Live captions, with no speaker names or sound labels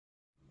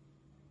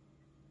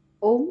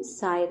Om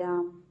Sai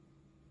Ram.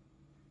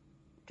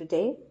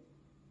 Today,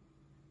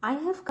 I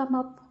have come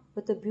up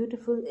with a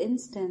beautiful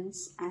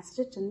instance as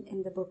written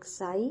in the book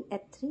Sai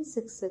at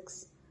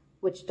 366,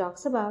 which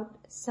talks about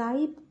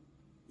Sai,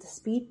 the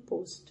speed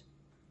post.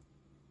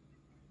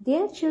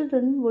 Their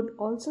children would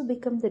also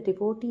become the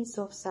devotees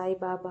of Sai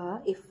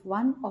Baba if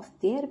one of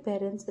their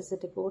parents is a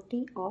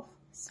devotee of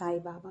Sai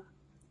Baba.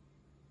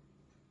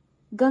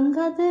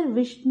 Gangadhar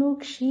Vishnu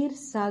Shree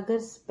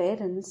Sagar's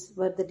parents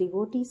were the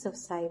devotees of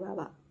Sai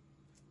Baba.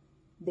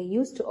 They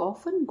used to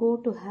often go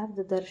to have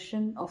the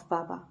darshan of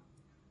Baba.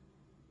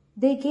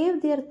 They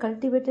gave their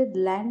cultivated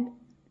land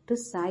to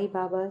Sai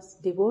Baba's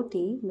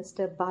devotee,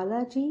 Mr.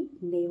 Balaji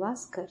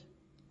Nevaskar.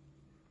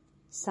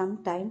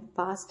 Some time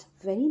passed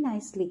very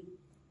nicely.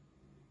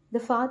 The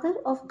father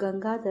of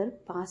Gangadhar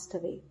passed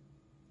away.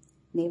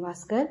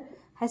 Nevaskar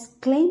has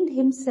claimed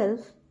himself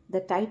the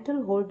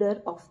title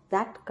holder of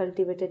that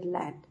cultivated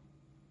land.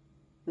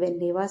 When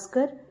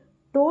Nevaskar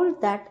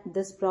told that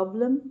this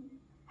problem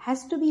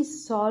has to be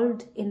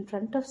solved in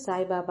front of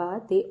Sai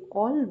Baba, they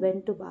all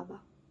went to Baba.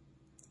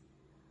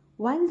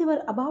 While they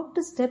were about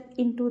to step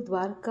into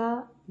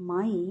Dwarka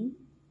Mai,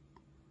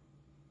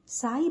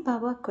 Sai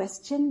Baba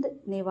questioned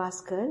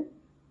Nevaskar,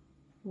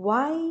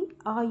 "Why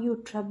are you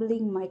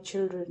troubling my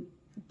children?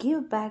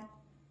 Give back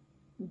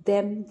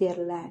them their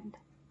land."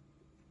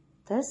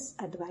 Thus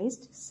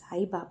advised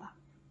Sai Baba.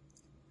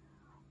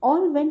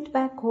 All went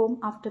back home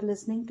after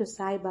listening to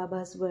Sai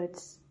Baba's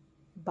words,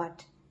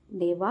 but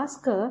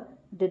Nevaskar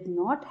did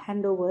not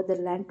hand over the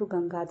land to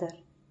Gangadhar.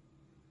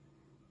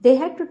 They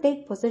had to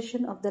take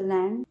possession of the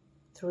land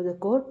through the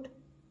court.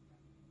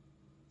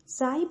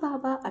 Sai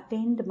Baba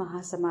attained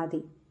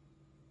Mahasamadhi.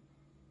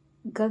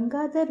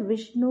 Gangadhar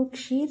Vishnu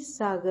Shree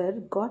Sagar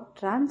got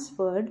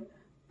transferred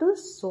to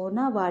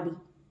Sonawadi.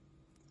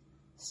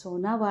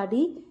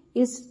 Sonawadi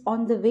is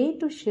on the way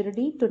to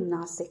Shirdi to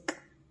Nasik.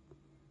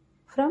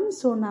 From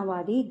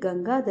Sonawadi,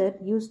 Gangadhar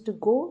used to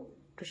go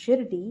to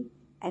Shirdi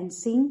and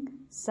sing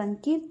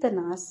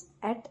Sankirtanas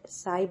at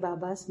Sai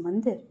Baba's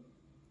Mandir.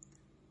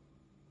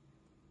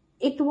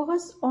 It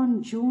was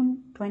on June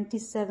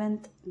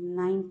 27,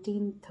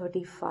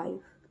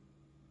 1935.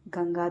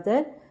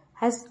 Gangadhar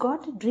has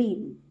got a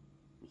dream.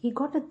 He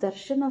got a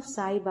darshan of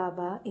Sai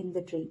Baba in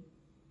the dream.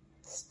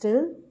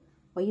 "Still,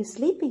 were you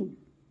sleeping?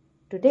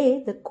 Today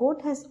the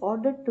court has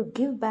ordered to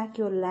give back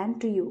your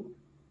land to you.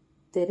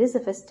 There is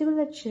a festival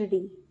at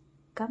Shirdi.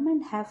 Come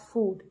and have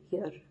food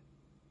here."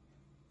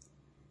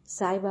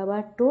 Sai Baba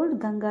told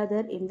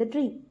Gangadhar in the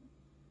dream.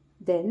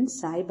 Then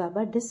Sai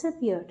Baba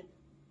disappeared.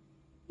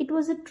 It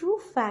was a true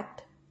fact.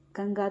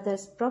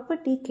 Gangadhar's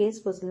property case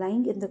was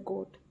lying in the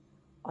court.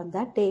 On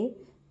that day,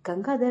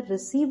 Gangadhar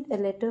received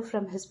a letter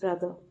from his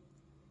brother.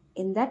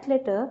 In that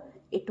letter,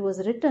 it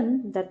was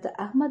written that the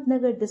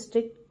Ahmednagar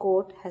district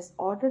court has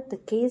ordered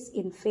the case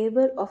in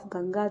favor of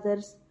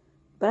Gangadhar's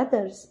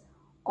brothers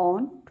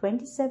on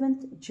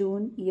 27th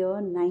June year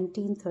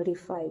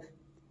 1935.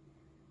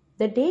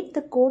 The date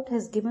the court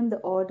has given the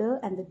order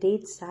and the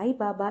date Sai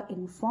Baba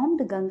informed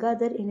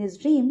Gangadhar in his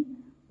dream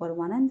were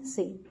one and the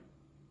same.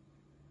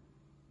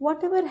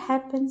 Whatever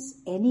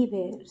happens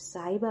anywhere,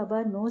 Sai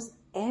Baba knows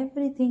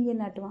everything in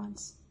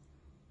advance.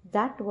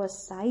 That was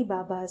Sai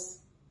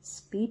Baba's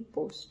speed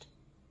post.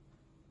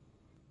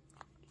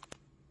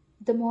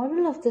 The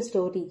moral of the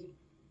story: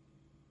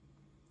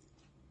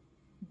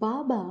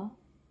 Baba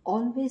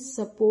always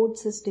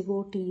supports his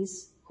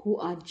devotees who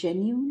are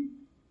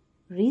genuine,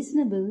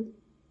 reasonable,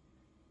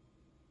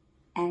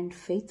 and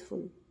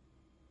faithful.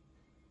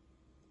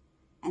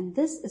 And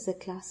this is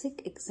a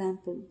classic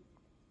example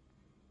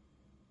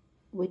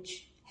which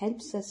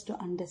helps us to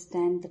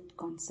understand that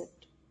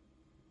concept.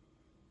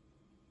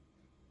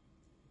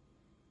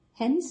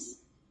 Hence,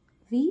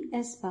 we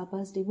as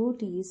Baba's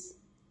devotees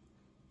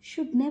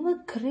should never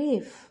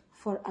crave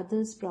for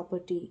others'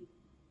 property.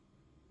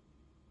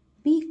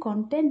 Be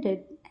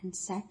contented and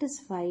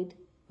satisfied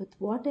with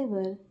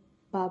whatever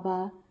Baba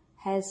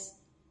has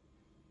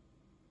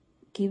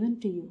given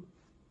to you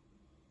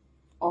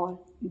or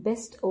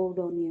bestowed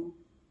on you.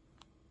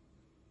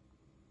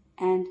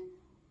 And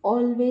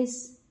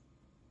always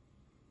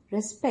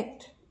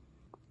respect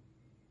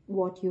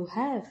what you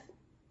have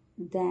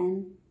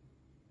than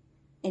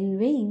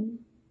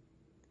envying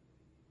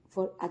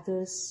for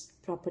others'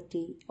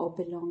 property or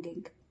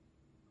belonging.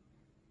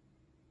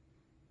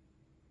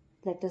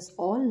 Let us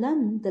all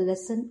learn the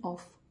lesson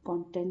of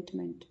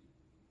contentment.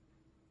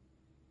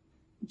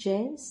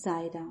 Jai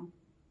Sai Ram.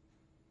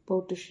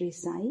 Bow to Shree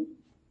Sai.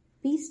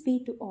 Peace be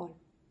to all.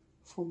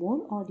 For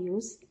more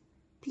audios,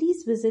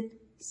 please visit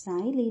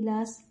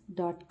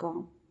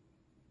saileelas.com.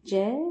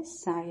 Jai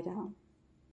Sai Ram.